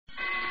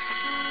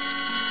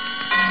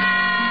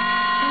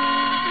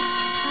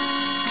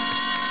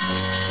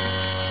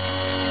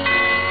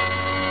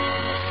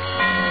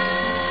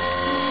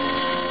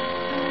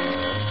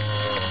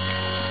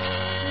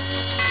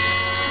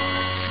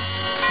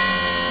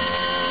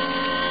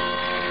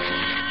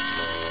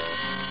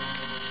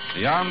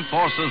The Armed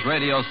Forces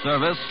Radio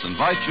Service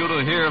invites you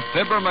to hear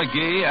Fibber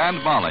McGee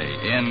and Molly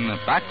in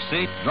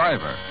Backseat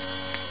Driver,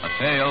 a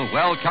tale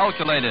well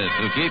calculated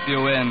to keep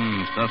you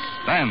in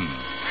suspense.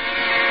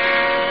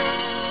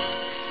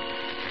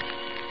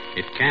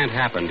 It can't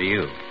happen to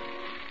you.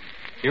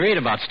 You read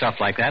about stuff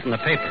like that in the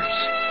papers.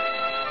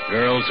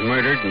 Girls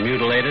murdered and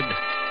mutilated,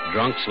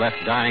 drunks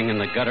left dying in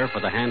the gutter for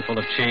the handful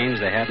of change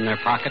they had in their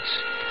pockets,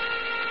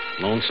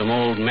 lonesome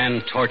old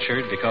men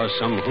tortured because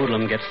some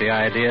hoodlum gets the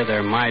idea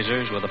they're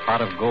misers with a pot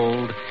of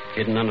gold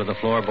hidden under the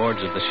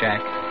floorboards of the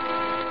shack.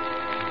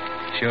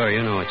 Sure,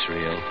 you know it's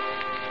real,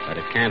 but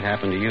it can't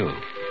happen to you.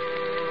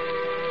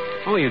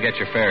 Oh, you get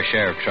your fair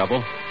share of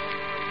trouble.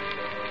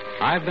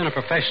 I've been a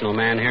professional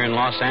man here in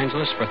Los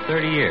Angeles for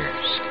 30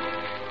 years.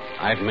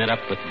 I've met up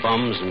with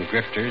bums and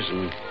grifters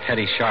and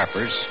petty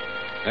sharpers.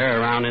 They're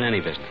around in any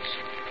business.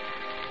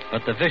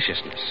 But the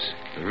viciousness,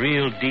 the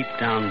real deep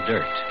down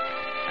dirt,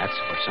 that's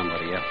for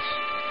somebody else.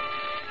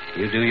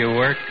 You do your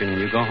work and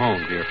you go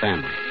home to your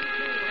family.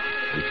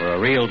 And for a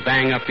real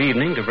bang-up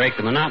evening to break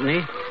the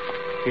monotony,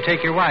 you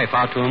take your wife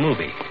out to a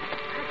movie.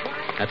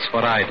 That's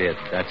what I did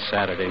that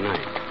Saturday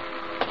night.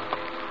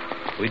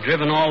 We'd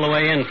driven all the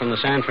way in from the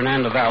San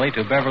Fernando Valley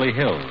to Beverly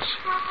Hills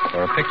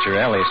for a picture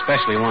Ellie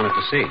especially wanted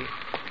to see.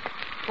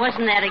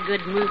 Wasn't that a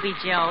good movie,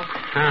 Joe?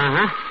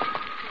 Uh-huh.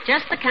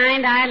 Just the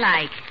kind I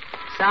like.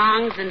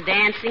 Songs and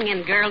dancing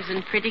and girls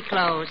in pretty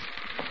clothes.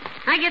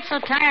 I get so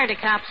tired of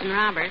cops and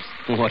robbers.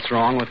 What's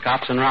wrong with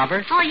cops and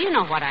robbers? Oh, you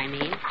know what I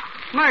mean.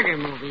 Murder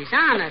movies,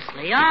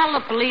 honestly. All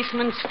the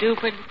policemen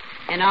stupid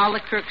and all the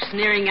crooks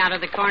sneering out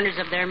of the corners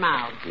of their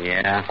mouths.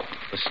 Yeah,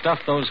 the stuff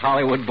those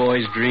Hollywood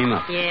boys dream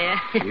up. Yeah.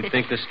 You'd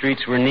think the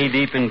streets were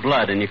knee-deep in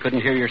blood and you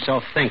couldn't hear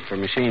yourself think for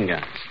machine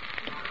guns.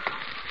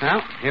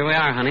 Well, here we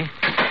are, honey.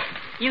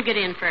 You get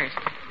in first.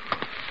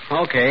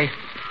 Okay.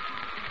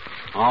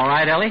 All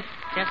right, Ellie?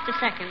 Just a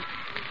second.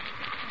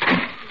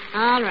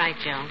 All right,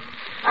 Joe.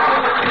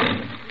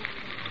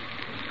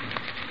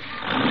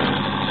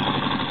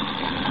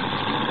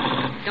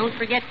 Don't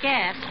forget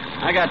gas.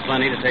 I got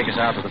plenty to take us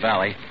out to the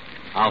valley.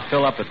 I'll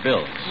fill up at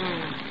Bill's.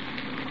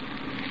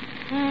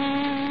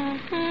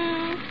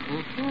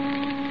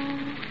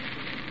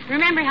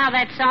 Remember how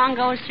that song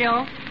goes,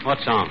 Joe? What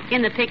song?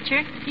 In the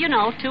picture. You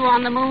know, Two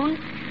on the Moon.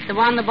 The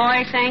one the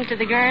boy sang to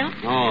the girl.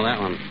 Oh, that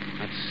one.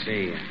 Let's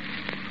see.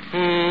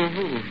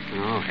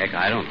 Oh, heck,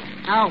 I don't know.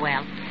 Oh,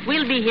 well.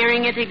 We'll be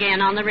hearing it again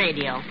on the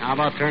radio. How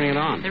about turning it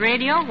on? The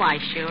radio? Why,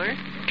 sure.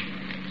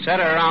 Set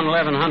it around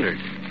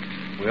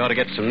 1100. We ought to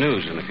get some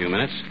news in a few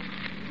minutes.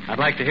 I'd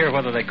like to hear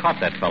whether they caught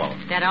that fellow.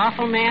 That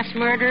awful mass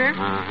murderer?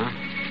 Uh-huh.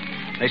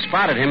 They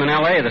spotted him in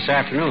L.A. this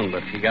afternoon,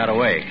 but he got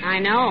away. I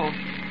know.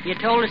 You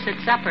told us at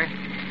supper.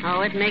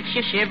 Oh, it makes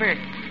you shiver.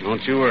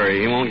 Don't you worry.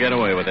 He won't get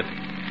away with it.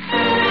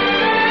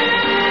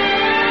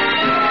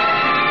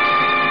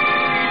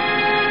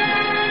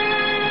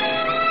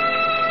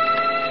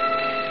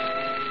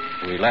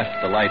 We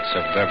left the lights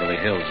of Beverly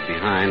Hills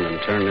behind and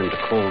turned into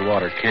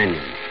Coldwater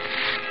Canyon.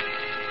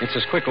 It's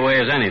as quick a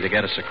way as any to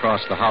get us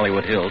across the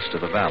Hollywood Hills to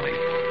the valley.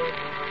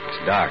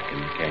 It's dark in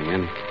the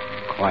canyon,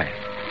 quiet,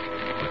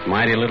 with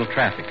mighty little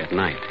traffic at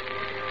night.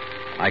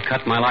 I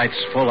cut my lights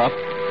full up,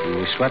 and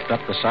we swept up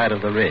the side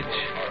of the ridge.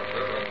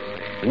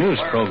 The news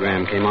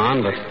program came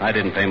on, but I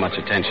didn't pay much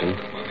attention.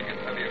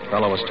 The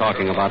fellow was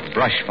talking about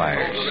brush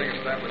fires.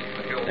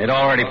 They'd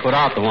already put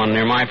out the one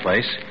near my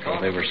place, so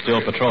they were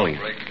still patrolling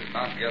it.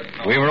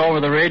 We were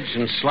over the ridge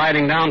and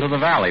sliding down to the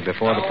valley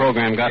before the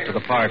program got to the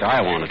part I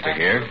wanted to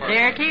hear.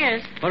 There it is.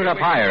 Put it up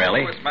higher,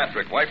 Ellie. Louis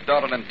Matrick wiped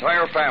out an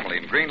entire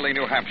family in Greenlee,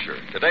 New Hampshire.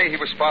 Today he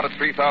was spotted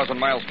 3,000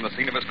 miles from the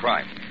scene of his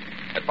crime.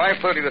 At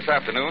 5:30 this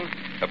afternoon,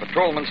 a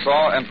patrolman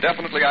saw and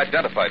definitely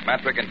identified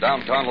Matrick in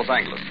downtown Los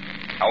Angeles.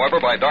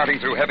 However, by darting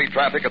through heavy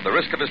traffic at the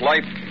risk of his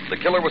life,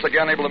 the killer was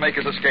again able to make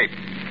his escape.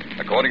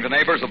 According to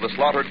neighbors of the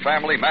slaughtered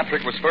family,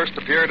 Matrick was first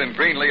appeared in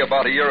Greenlee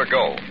about a year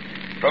ago.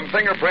 From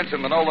fingerprints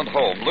in the Noland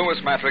home, Louis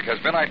Matrick has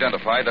been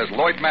identified as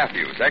Lloyd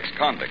Matthews,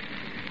 ex-convict.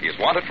 He is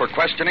wanted for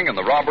questioning in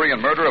the robbery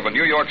and murder of a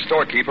New York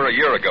storekeeper a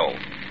year ago,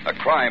 a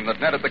crime that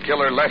netted the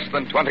killer less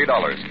than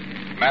 $20.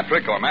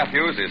 Matrick, or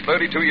Matthews, is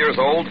 32 years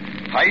old,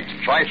 height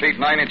 5 feet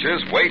 9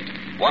 inches, weight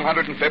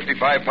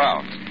 155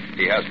 pounds.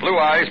 He has blue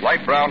eyes,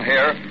 light brown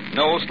hair,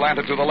 nose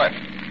slanted to the left.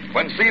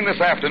 When seen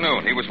this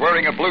afternoon, he was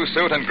wearing a blue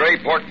suit and gray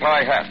pork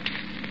pie hat.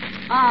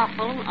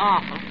 Awful,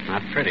 awful.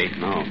 Not pretty,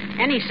 no.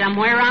 And he's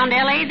somewhere around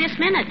L.A. this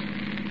minute.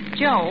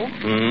 Joe,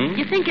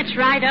 you think it's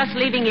right us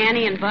leaving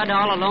Annie and Bud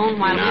all alone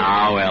while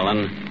Now,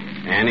 Ellen,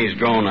 Annie's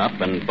grown up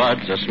and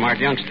Bud's a smart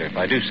youngster, if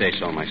I do say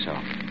so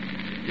myself.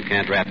 You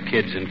can't wrap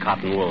kids in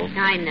cotton wool.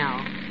 I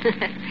know.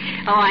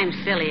 Oh, I'm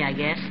silly, I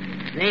guess.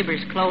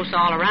 Neighbors close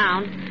all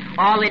around.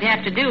 All they'd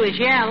have to do is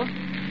yell.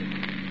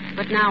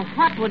 But now,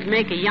 what would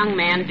make a young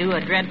man do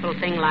a dreadful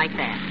thing like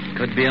that?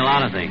 Could be a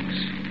lot of things.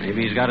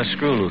 Maybe he's got a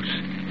screw loose.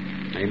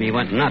 Maybe he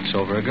went nuts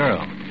over a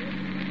girl.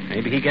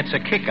 Maybe he gets a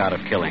kick out of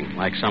killing,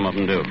 like some of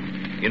them do.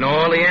 You know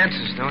all the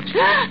answers, don't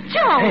you?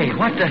 Joe! Hey,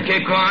 what the...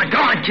 Keep going.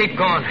 Go on, keep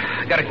going.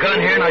 I got a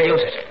gun here and I'll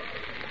use it.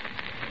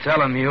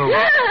 Tell him you...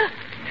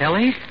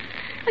 Ellie?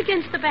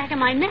 against the back of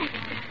my neck.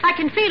 I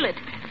can feel it.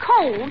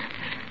 Cold.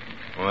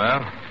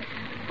 Well,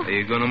 are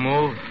you going to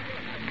move?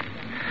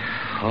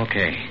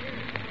 Okay.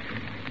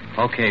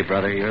 Okay,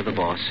 brother, you're the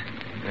boss.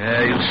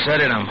 Yeah, you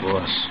said it, I'm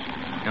boss.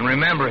 And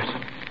remember it.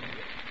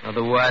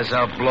 Otherwise,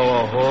 I'll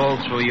blow a hole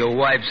through your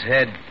wife's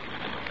head.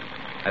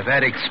 I've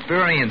had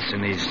experience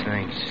in these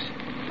things.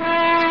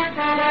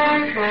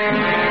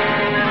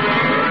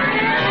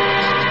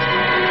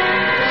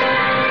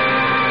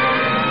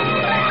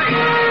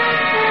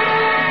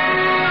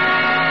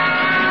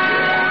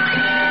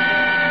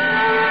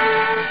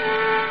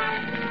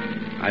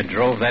 I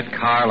drove that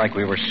car like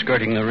we were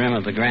skirting the rim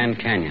of the Grand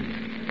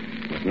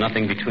Canyon, with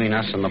nothing between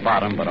us and the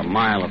bottom but a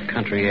mile of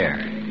country air.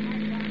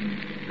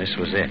 This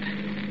was it.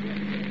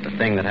 The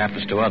thing that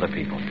happens to other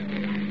people,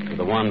 to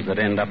the ones that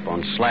end up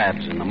on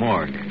slabs in the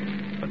morgue,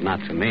 but not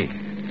to me,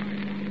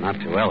 not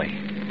to Ellie.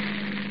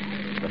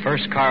 The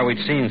first car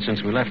we'd seen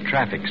since we left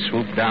traffic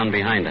swooped down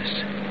behind us.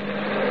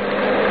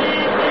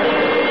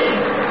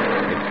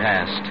 It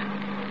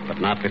passed, but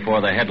not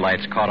before the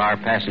headlights caught our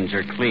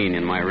passenger clean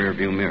in my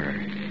rearview mirror.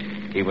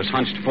 He was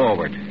hunched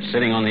forward,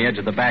 sitting on the edge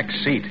of the back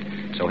seat,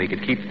 so he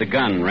could keep the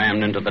gun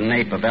rammed into the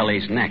nape of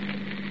Ellie's neck.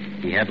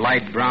 He had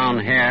light brown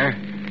hair,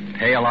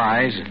 pale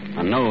eyes,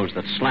 a nose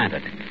that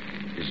slanted.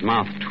 His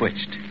mouth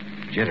twitched,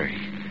 jittery.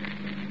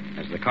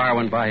 As the car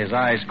went by, his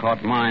eyes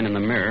caught mine in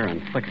the mirror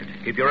and flickered.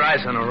 Keep your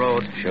eyes on the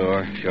road.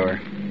 Sure.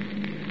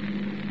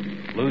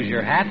 Lose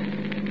your hat?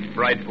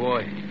 Bright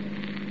boy.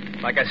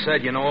 Like I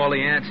said, you know all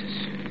the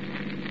answers.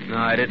 No,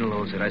 I didn't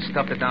lose it. I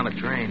stuffed it down the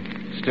drain.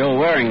 Still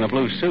wearing the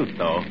blue suit,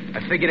 though.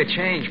 I figured it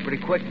changed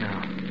pretty quick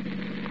now.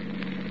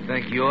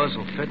 Think yours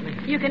will fit me?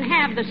 You can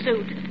have the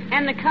suit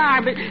and the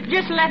car, but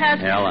just let us...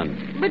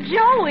 Ellen. But,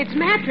 Joe, it's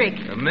Matrick.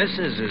 The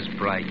missus is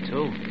bright,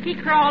 too. He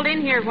crawled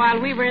in here while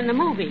we were in the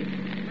movie.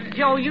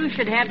 Joe, you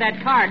should have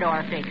that car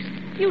door fixed.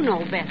 You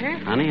know better.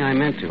 Honey, I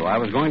meant to. I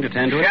was going to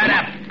tend to it. Shut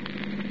up!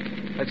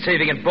 Let's see if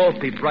you can both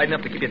be bright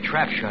enough to keep your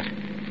trap shut.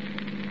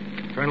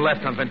 Turn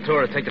left on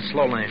Ventura. Take the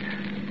slow lane.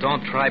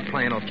 Don't try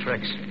playing no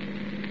tricks.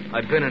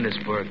 I've been in this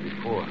burg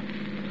before.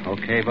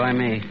 Okay by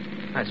me.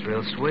 That's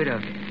real sweet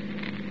of you.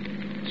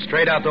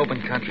 Straight out to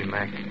open country,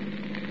 Mac.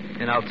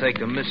 And I'll take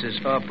the missus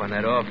up on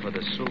that offer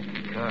the soup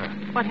car.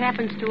 What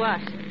happens to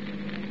us?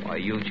 Why,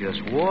 you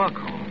just walk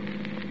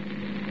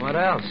home. What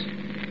else?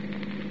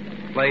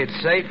 Play it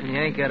safe and you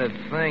ain't got a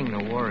thing to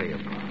worry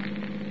about.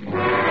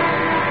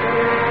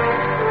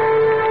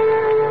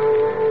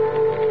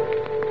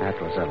 That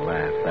was a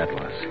laugh, that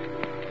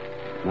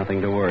was.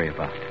 Nothing to worry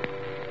about.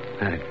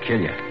 That'd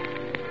kill you.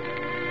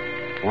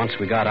 Once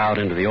we got out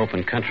into the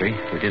open country,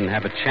 we didn't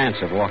have a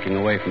chance of walking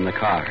away from the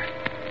car.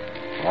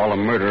 All a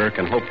murderer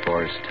can hope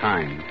for is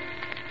time.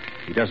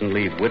 He doesn't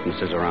leave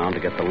witnesses around to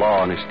get the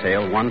law on his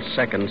tail 1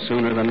 second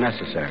sooner than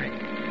necessary.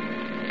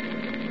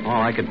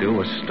 All I could do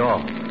was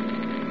stall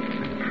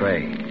and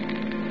pray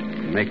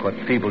and make what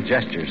feeble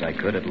gestures I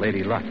could at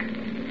Lady Luck.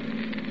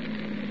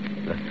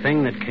 The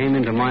thing that came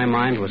into my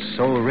mind was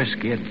so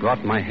risky it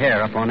brought my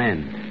hair up on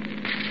end.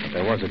 But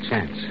there was a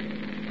chance,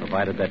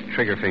 provided that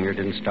trigger finger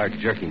didn't start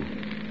jerking.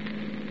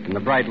 In the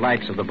bright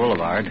lights of the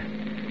boulevard,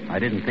 I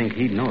didn't think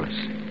he'd notice.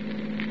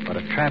 But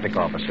a traffic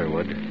officer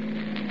would.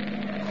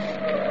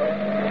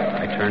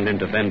 I turned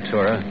into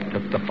Ventura,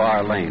 took the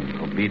far lane,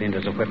 obedient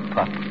as a whipped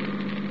pup.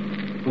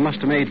 We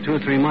must have made 2 or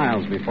 3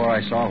 miles before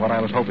I saw what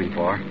I was hoping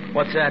for.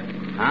 What's that?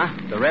 Huh?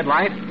 The red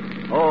light?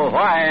 Oh,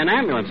 why, an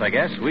ambulance, I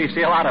guess. We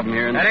see a lot of them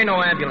here. That ain't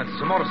no ambulance.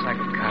 It's a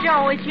motorcycle cop.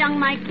 Joe, it's young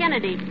Mike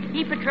Kennedy.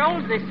 He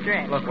patrols this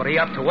stretch. Look, what are you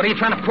up to? What are you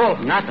trying to pull?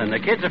 Nothing. The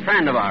kid's a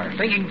friend of ours.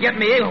 Think you can get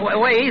me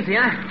away easy,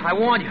 huh? I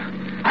warn you.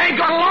 I ain't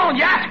going alone.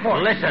 You asked for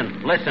it.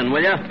 Listen,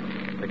 will you?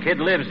 The kid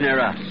lives near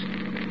us.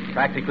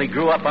 Practically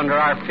grew up under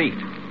our feet.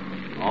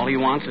 All he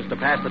wants is to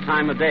pass the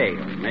time of day,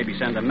 or maybe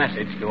send a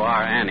message to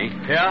our Annie.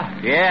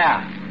 Yeah?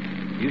 Yeah.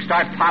 You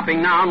start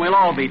popping now and we'll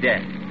all be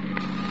dead.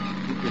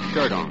 Keep your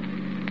shirt on.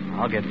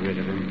 I'll get rid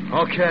of him.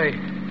 Okay.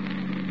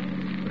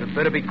 But it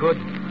better be good.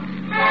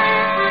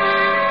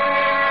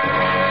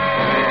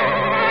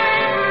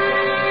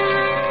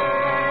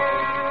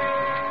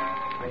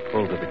 I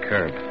pulled to the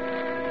curb.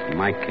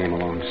 Mike came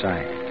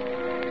alongside.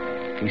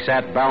 He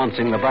sat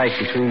balancing the bike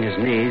between his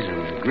knees,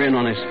 and the grin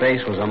on his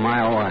face was a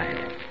mile wide.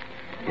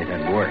 It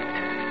had worked.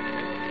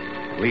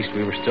 At least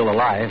we were still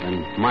alive,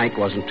 and Mike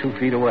wasn't 2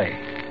 feet away.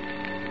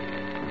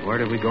 But where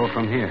did we go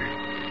from here?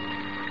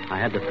 I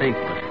had to think,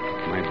 but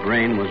my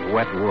brain was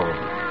wet wool.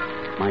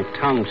 My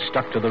tongue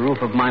stuck to the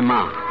roof of my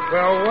mouth.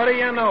 Well, what do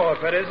you know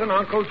if it isn't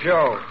Uncle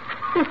Joe?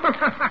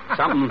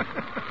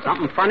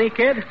 Something funny,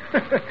 kid?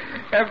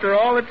 After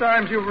all the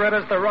times you've read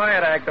us the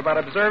riot act about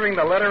observing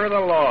the letter of the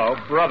law,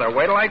 brother,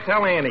 wait till I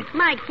tell Annie.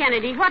 Mike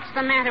Kennedy, what's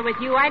the matter with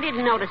you? I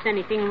didn't notice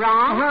anything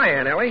wrong. Oh, hi,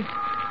 Aunt Ellie.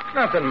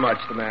 Nothing much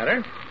the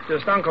matter.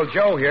 Just Uncle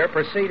Joe here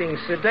proceeding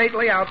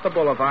sedately out the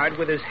boulevard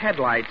with his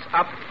headlights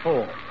up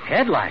full.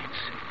 Headlights?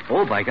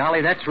 Oh, by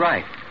golly, that's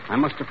right. I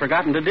must have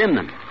forgotten to dim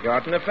them. You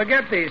oughtn't to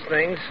forget these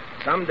things.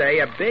 Someday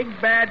a big,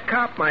 bad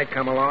cop might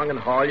come along and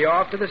haul you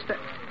off to the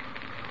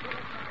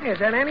Hey, is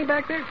that Annie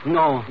back there?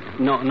 No,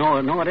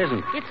 it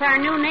isn't. It's our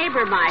new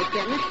neighbor, Mike,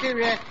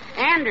 Mr.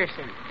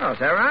 Anderson. Oh, is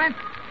that right?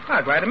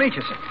 Oh, glad to meet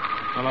you, sir.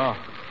 Hello.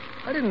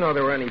 I didn't know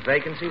there were any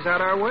vacancies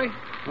out our way.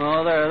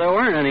 Oh, there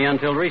weren't any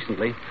until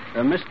recently.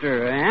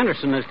 Mr.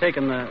 Anderson has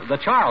taken the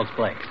Charles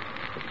place.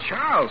 The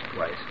Charles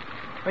place?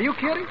 Are you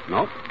kidding?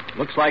 Nope.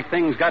 Looks like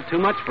things got too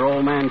much for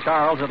old man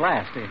Charles at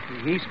last.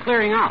 He's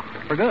clearing out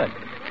for good.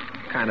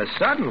 Kind of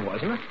sudden,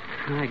 wasn't it?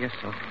 I guess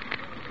so.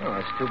 Oh,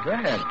 that's too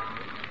bad.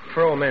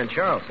 For old man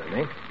Charles, I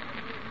mean.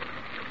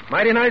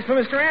 Mighty nice for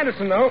Mr.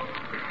 Anderson, though.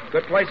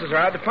 Good places are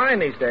hard to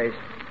find these days.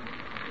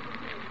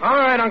 All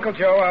right, Uncle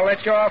Joe, I'll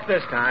let you off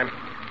this time.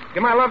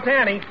 Give my love to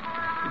Annie.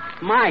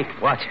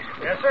 Mike. Watch it.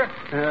 Yes,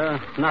 sir?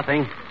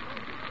 Nothing.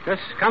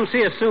 Just come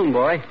see us soon,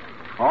 boy.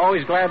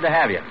 Always glad to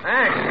have you.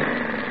 Thanks.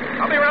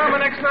 I'll be around my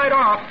next night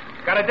off.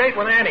 Got a date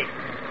with Annie.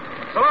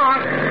 So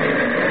long.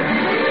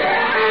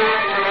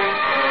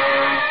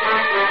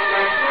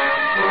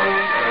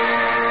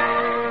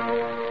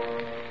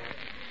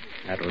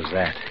 That was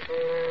that.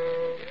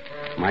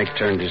 Mike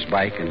turned his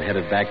bike and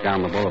headed back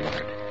down the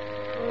boulevard.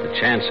 The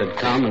chance had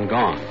come and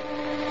gone.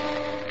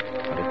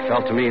 But it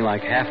felt to me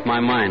like half my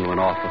mind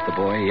went off with the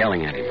boy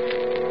yelling at him.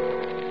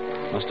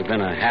 Must have been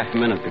a half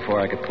minute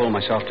before I could pull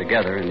myself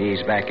together and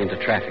ease back into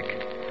traffic.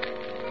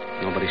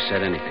 Nobody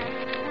said anything.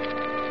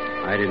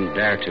 I didn't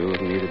dare to,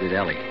 and neither did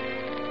Ellie.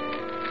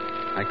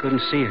 I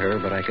couldn't see her,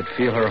 but I could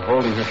feel her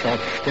holding herself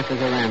stiff as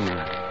a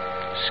ramrod,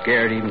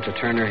 scared even to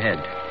turn her head.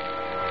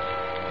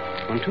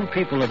 When two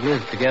people have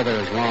lived together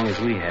as long as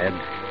we had,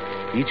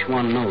 each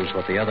one knows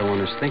what the other one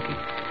is thinking.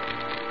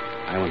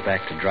 I went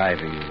back to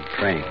driving and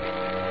praying.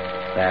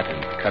 That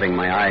and cutting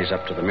my eyes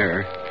up to the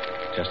mirror,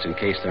 just in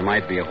case there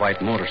might be a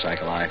white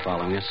motorcycle eye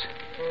following us.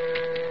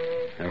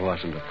 There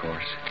wasn't, of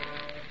course.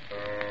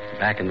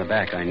 Back in the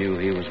back, I knew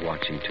he was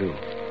watching, too.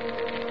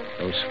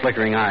 Those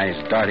flickering eyes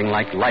darting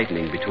like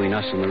lightning between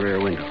us and the rear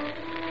window.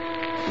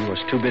 He was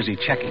too busy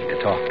checking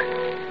to talk.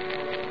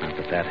 Not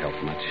that that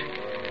helped much.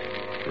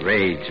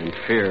 Rage and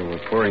fear were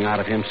pouring out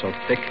of him so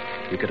thick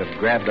you could have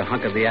grabbed a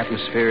hunk of the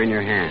atmosphere in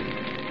your hand.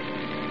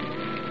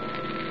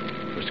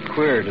 It was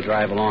queer to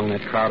drive along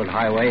that crowded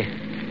highway.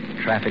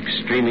 Traffic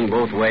streaming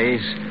both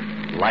ways.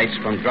 Lights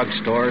from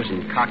drugstores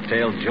and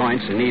cocktail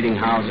joints and eating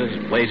houses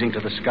blazing to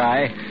the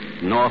sky.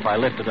 Know if I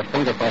lifted a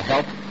finger for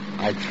help,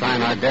 I'd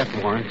sign our death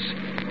warrants.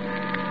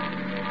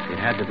 It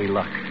had to be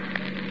luck.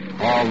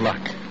 All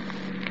luck.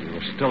 And there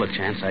was still a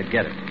chance I'd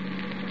get it.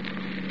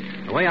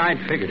 The way I'd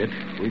figured it,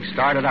 we'd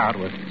started out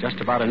with just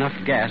about enough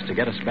gas to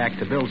get us back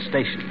to Bill's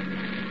station.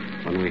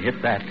 When we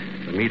hit that,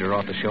 the meter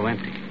ought to show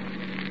empty.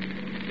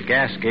 The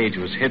gas gauge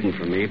was hidden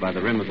from me by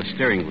the rim of the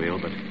steering wheel,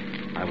 but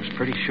I was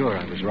pretty sure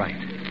I was right.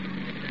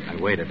 I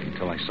waited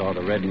until I saw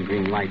the red and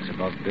green lights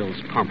above Bill's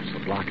pumps a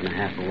block and a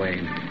half away,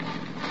 and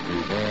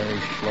very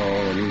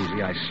slow and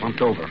easy, I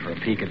slumped over for a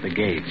peek at the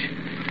gauge.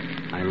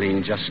 I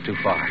leaned just too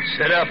far.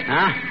 Sit up.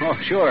 Huh? Oh,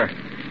 sure.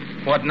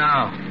 What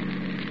now?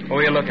 What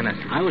were you looking at?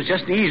 I was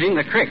just easing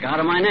the crick out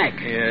of my neck.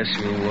 Yes,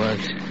 you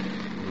was.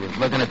 You was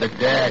looking at the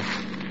dash.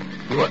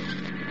 What?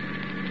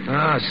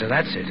 Oh, so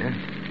that's it, huh?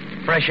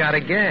 Fresh out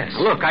of gas.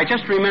 Look, I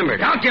just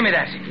remembered. Don't give me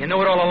that. You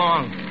knew it all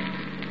along.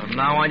 From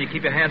now on, you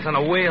keep your hands on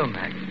the wheel,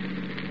 Mac.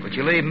 But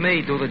you leave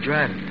me do the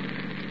driving.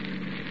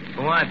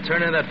 Go on,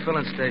 turn in that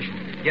filling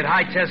station. Get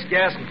high-test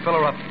gas and fill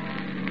her up.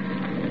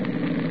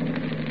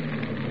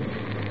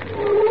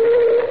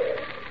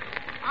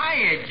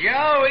 Hiya,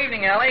 Joe.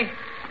 Evening, Ellie.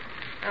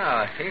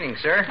 Oh, evening,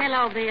 sir.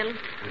 Hello, Bill.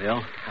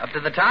 Bill? Up to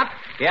the top?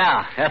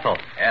 Yeah, Ethel.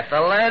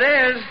 Ethel it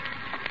is.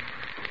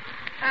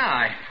 Oh,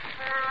 I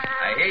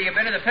hear you've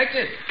been to the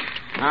pictures.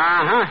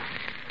 Uh-huh.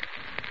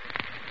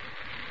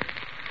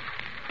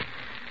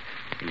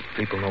 These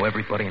people know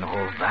everybody in the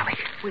whole valley.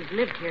 We've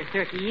lived here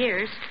 30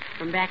 years,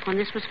 from back when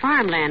this was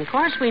farmland. Of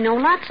course, we know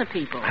lots of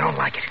people. I don't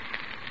like it.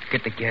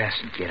 Get the gas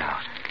and get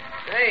out.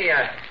 Hey,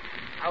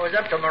 I was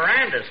up to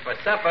Miranda's for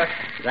supper.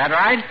 Is that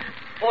right?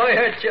 Boy,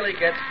 her chili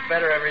gets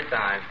better every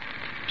time.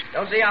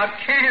 Don't see how it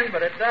can,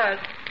 but it does.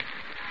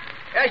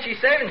 Yeah, she's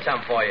saving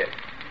some for you.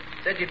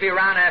 Said you'd be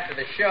around after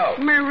the show.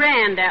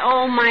 Miranda.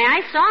 Oh, my,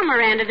 I saw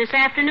Miranda this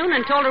afternoon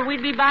and told her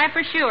we'd be by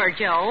for sure,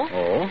 Joe.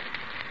 Oh?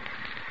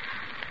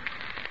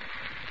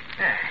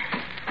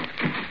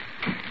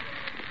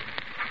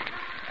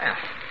 Well,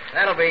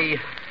 that'll be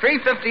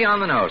 $3.50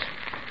 on the nose.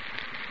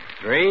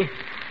 3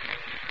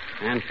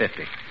 and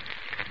 50.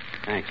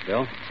 Thanks,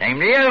 Bill. Same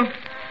to you.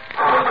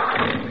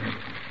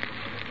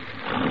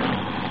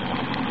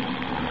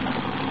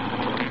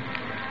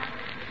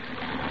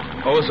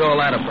 What was all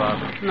that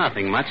about?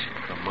 Nothing much.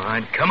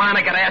 Come on,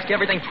 I gotta ask you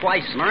everything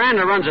twice.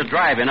 Miranda runs a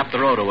drive-in up the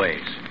road a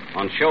ways.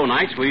 On show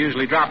nights, we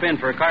usually drop in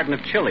for a carton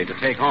of chili to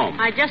take home.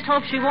 I just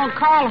hope she won't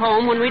call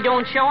home when we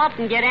don't show up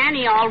and get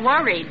Annie all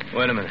worried.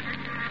 Wait a minute.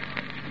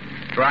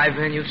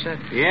 Drive-in, you said?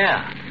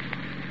 Yeah.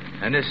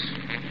 And this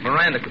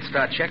Miranda could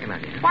start checking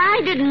on you. Why,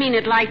 I didn't mean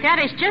it like that.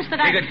 It's just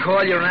that They could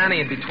call your Annie,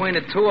 and between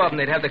the two of them,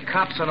 they'd have the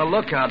cops on the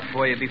lookout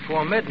for you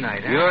before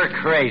midnight, huh? You're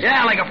crazy.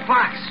 Yeah, like a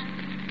fox.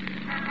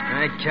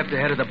 I kept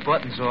ahead of the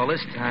buttons all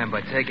this time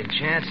by taking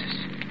chances.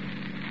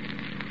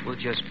 We'll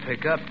just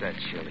pick up that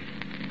chili.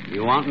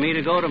 You want me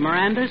to go to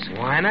Miranda's?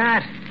 Why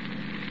not?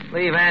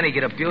 Leave Annie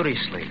get a beauty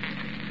sleep.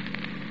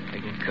 I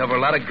can cover a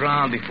lot of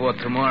ground before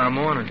tomorrow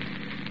morning.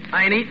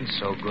 I ain't eaten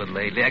so good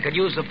lately. I could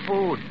use the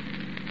food.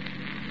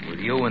 With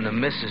you and the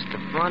missus to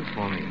front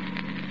for me,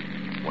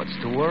 what's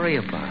to worry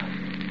about?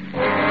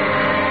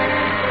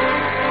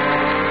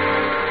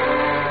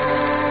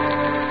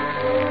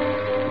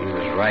 He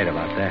was right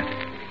about that.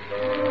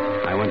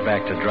 I went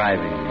back to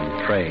driving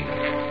and praying.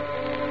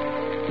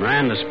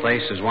 Miranda's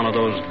place is one of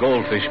those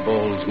goldfish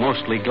bowls,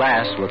 mostly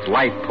glass, with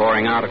light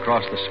pouring out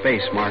across the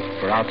space marked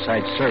for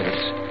outside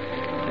service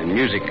and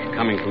music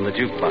coming from the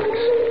jukebox.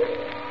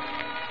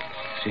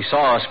 She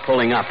saw us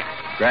pulling up,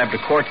 grabbed a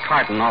quart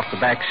carton off the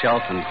back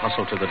shelf, and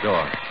hustled to the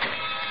door.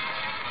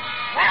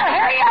 Well,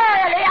 here you are,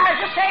 Ellie. I was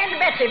just saying to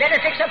Betsy,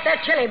 better fix up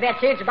that chili,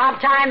 Betsy. It's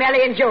about time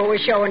Ellie and Joe were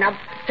showing up,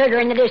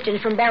 figuring the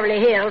distance from Beverly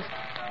Hills.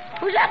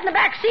 Who's that in the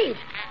back seat?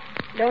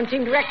 Don't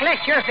seem to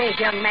recollect your face,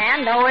 young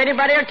man, though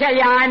anybody will tell you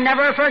I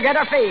never forget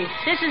a face.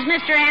 This is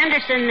Mr.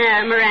 Anderson,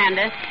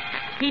 Miranda.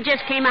 He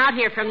just came out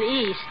here from the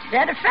east.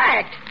 That a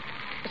fact?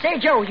 Say,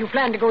 Joe, you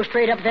plan to go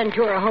straight up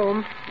Ventura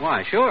home?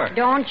 Why, sure.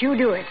 Don't you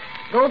do it.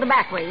 Go the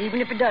back way, even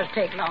if it does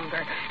take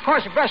longer. Of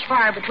course, the brush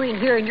fire between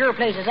here and your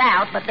place is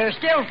out, but there's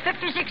still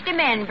 50, 60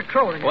 men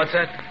patrolling. What's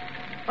that?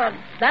 Well,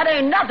 that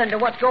ain't nothing to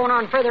what's going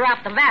on further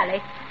out the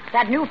valley.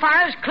 That new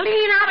fire's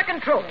clean out of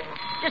control.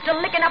 Just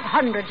licking up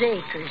hundreds of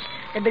acres.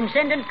 They've been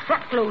sending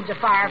truckloads of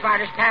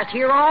firefighters past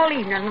here all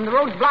evening, and the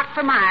road's blocked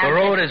for miles. The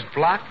road is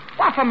blocked?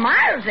 Well, for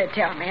miles, they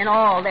tell me, and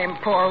all them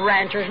poor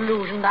ranchers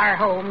losing their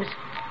homes.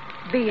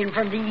 Being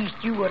from the east,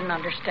 you wouldn't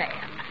understand.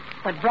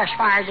 But brush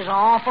fires is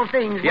awful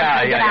things.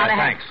 Yeah,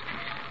 thanks.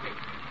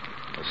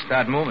 Let's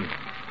start moving.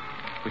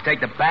 We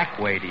take the back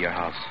way to your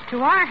house. To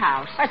our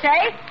house? I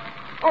say?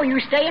 Oh,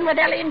 you staying with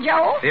Ellie and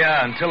Joe?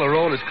 Yeah, until the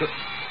road is...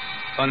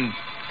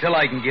 until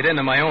I can get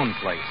into my own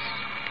place.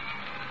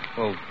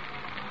 Well,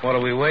 what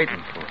are we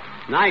waiting for?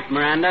 Night,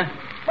 Miranda.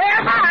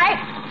 Well,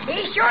 hi.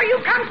 Be sure you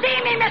come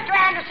see me, Mr.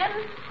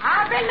 Anderson.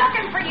 I'll be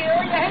looking for you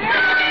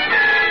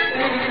hear?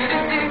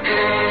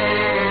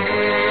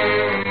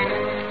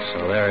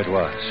 So there it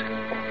was.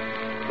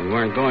 We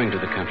weren't going to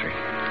the country.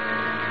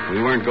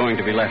 We weren't going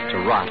to be left to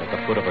rot at the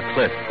foot of a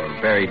cliff or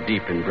buried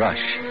deep in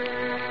brush.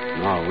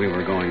 No, we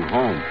were going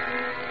home.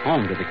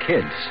 Home to the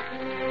kids.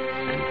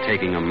 And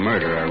taking a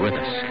murderer with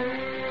us.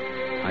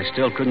 I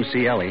still couldn't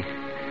see Ellie,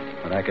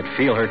 but I could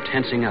feel her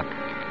tensing up,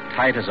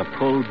 tight as a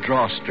pulled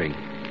drawstring.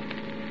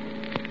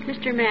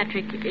 Mr.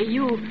 Matrick,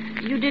 you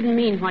didn't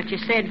mean what you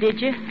said, did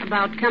you,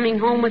 about coming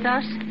home with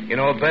us? You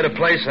know a better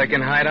place I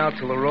can hide out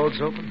till the road's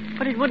open?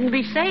 But it wouldn't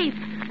be safe.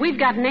 We've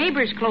got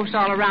neighbors close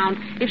all around.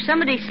 If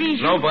somebody sees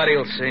you... Nobody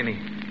will see me.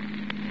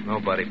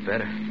 Nobody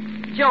better.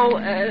 Joe,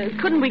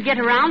 couldn't we get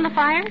around the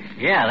fire?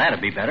 Yeah,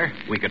 that'd be better.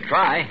 We could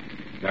try.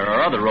 There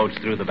are other roads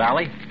through the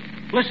valley.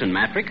 Listen,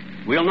 Matrick,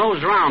 we'll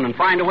nose around and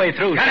find a way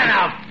through. Cut it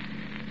out!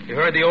 You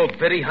heard the old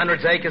biddy,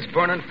 hundreds of acres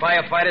burning,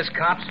 firefighters,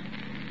 cops?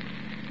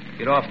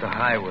 Get off the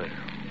highway.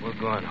 We're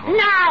going home.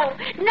 No,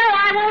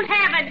 I won't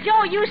have it.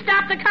 Joe, you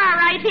stop the car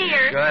right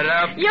here. Shut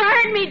up. You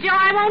heard me, Joe.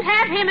 I won't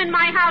have him in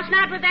my house,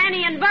 not with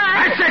Annie and Bud.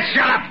 I said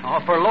shut up! Oh,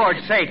 for Lord's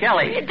sake,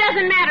 Ellie. It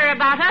doesn't matter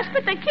about us,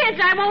 but the kids,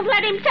 I won't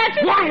let him touch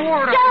it. One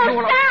word.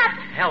 Joe, stop.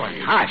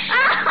 Helen, hush.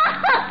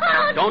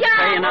 Oh, Don't Joe.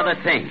 say another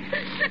thing.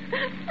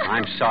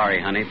 I'm sorry,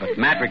 honey, but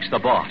Matrick's the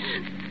boss.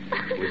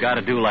 We got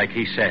to do like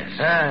he says.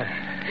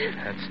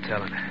 That's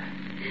telling.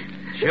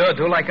 Sure,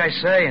 do like I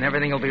say, and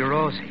everything will be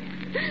rosy.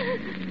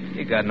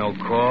 You got no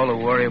call to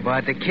worry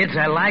about. The kids,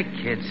 I like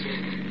kids.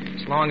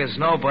 As long as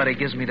nobody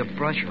gives me the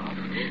brush off.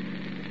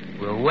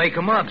 We'll wake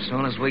 'em up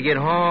soon as we get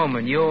home,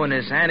 and you and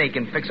this Annie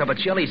can fix up a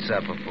chili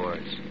supper for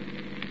us.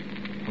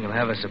 We'll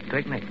have us a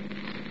picnic.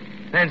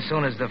 Then,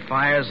 soon as the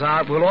fire's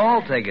out, we'll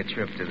all take a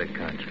trip to the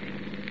country.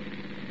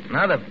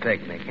 Another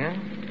picnic,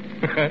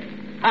 huh?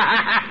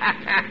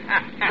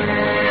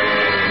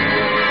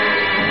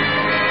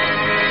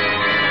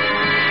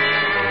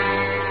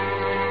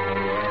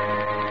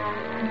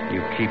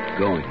 You keep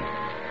going.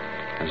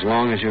 As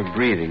long as you're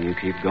breathing, you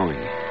keep going.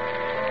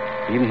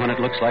 Even when it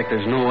looks like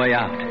there's no way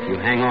out, you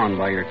hang on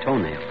by your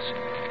toenails.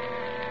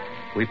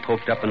 We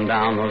poked up and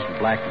down those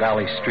Black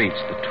Valley streets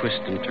that twist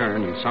and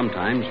turn and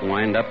sometimes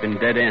wind up in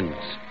dead ends.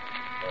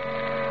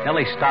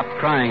 Ellie stopped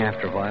crying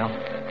after a while.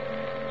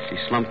 She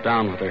slumped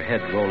down with her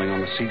head rolling on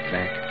the seat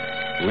back,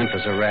 limp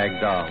as a rag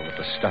doll with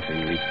the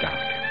stuffing leaked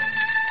out.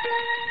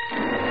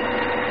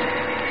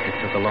 It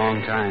took a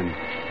long time,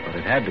 but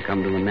it had to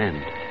come to an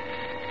end.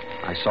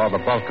 I saw the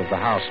bulk of the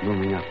house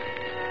looming up.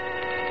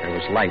 There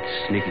was light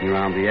sneaking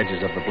around the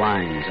edges of the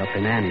blinds up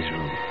in Annie's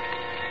room.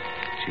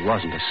 She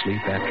wasn't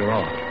asleep after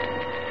all.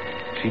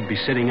 She'd be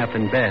sitting up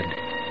in bed,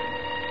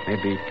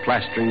 maybe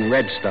plastering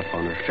red stuff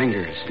on her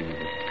fingers and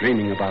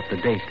dreaming about the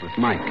date with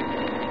Mike.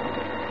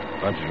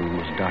 Bud's room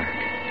was dark.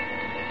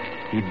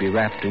 He'd be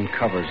wrapped in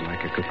covers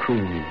like a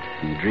cocoon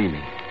and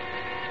dreaming.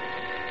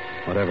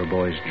 Whatever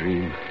boys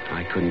dream,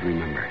 I couldn't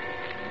remember.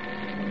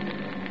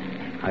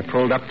 I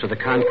pulled up to the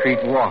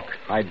concrete walk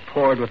I'd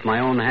poured with my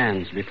own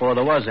hands before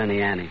there was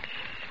any Annie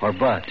or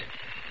Bud,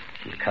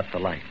 and cut the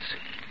lights.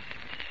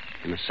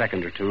 In a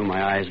second or two,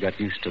 my eyes got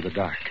used to the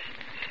dark.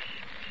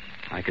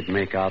 I could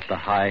make out the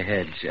high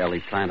hedge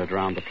Ellie planted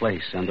around the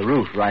place and the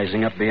roof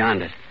rising up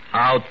beyond it.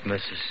 Out,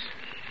 missus.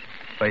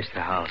 Face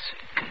the house.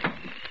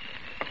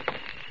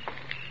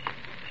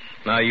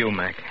 Now you,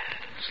 Mac.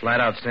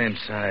 Slide out same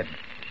side.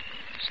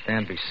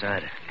 Stand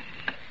beside her.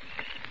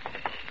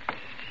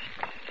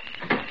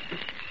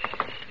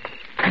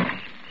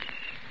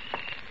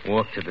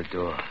 Walk to the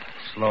door.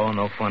 Slow,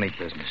 no funny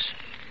business.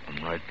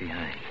 I'm right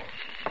behind you.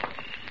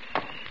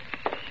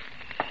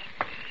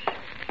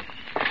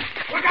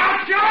 Look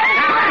out, Joe!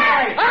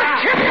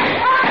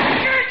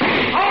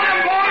 Hold him,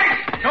 boys!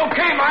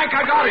 Okay, Mike,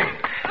 I got him.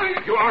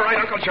 You all right,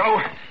 Uncle Joe?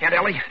 And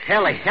Ellie?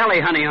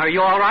 Ellie, honey, are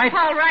you all right?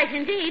 All right,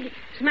 indeed.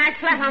 Smack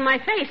flat on my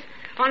face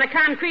on a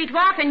concrete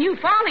walk and you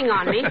falling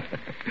on me.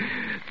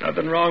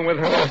 Nothing wrong with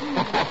her.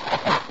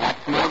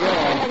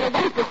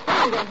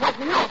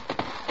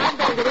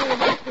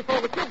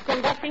 Before the kids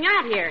come dusting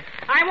out here.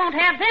 I won't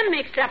have them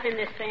mixed up in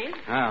this thing.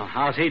 Well,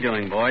 how's he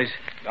doing, boys?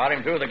 Got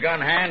him through the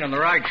gun hand and the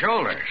right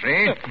shoulder,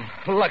 see?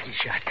 Lucky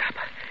shot, cop.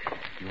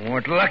 You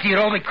weren't lucky, it'd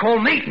all be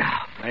cold meat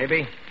now.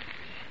 Maybe.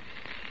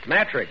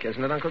 Matrick,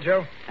 isn't it, Uncle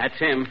Joe? That's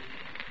him.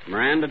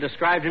 Miranda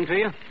described him to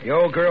you? The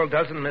old girl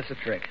doesn't miss a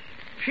trick.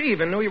 She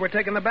even knew you were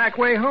taking the back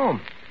way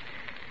home.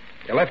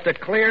 You left a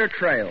clear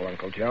trail,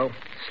 Uncle Joe.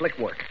 Slick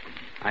work.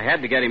 I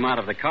had to get him out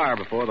of the car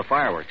before the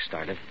fireworks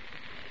started.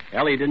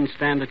 Ellie didn't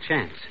stand a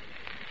chance.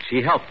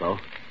 She helped, though.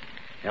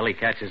 Ellie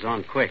catches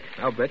on quick.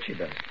 I'll bet she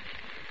does.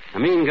 A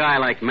mean guy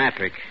like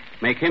Matrick,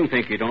 make him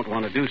think you don't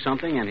want to do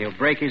something, and he'll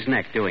break his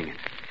neck doing it.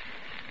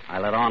 I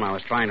let on I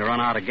was trying to run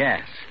out of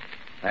gas.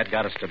 That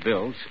got us to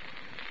Bill's.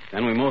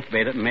 Then we both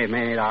made it and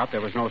made out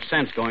there was no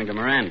sense going to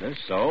Miranda's,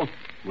 so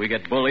we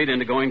get bullied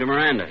into going to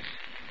Miranda's.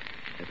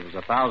 If it was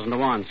 1,000 to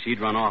 1,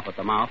 she'd run off at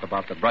the mouth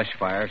about the brush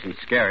fires and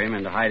scare him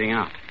into hiding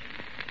out.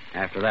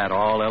 After that,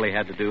 all Ellie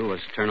had to do was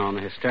turn on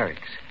the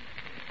hysterics.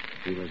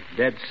 He was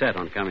dead set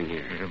on coming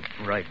here.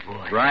 You're right,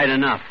 boy. Right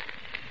enough.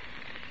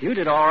 You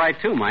did all right,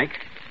 too, Mike.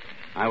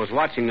 I was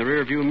watching the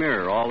rearview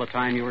mirror all the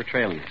time you were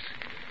trailing us,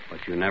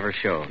 but you never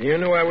showed. You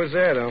knew I was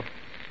there, though.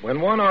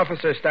 When one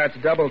officer starts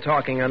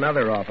double-talking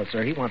another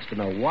officer, he wants to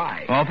know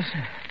why.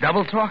 Officer?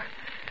 Double talk?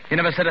 You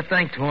never said a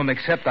thing to him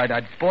except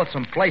I'd bought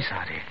some place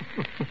out here.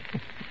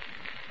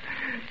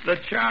 The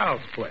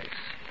Charles place.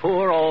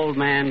 Poor old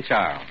man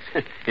Charles.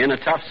 In a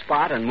tough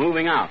spot and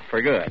moving out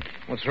for good.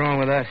 What's wrong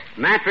with that?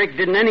 Matrick,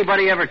 didn't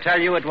anybody ever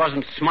tell you it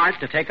wasn't smart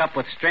to take up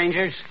with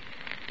strangers?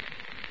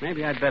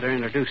 Maybe I'd better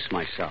introduce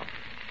myself.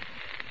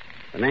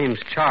 The name's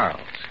Charles.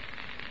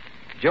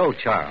 Joe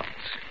Charles.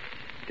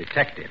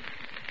 Detective.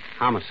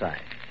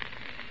 Homicide.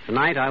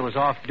 Tonight I was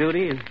off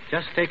duty and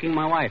just taking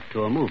my wife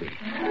to a movie.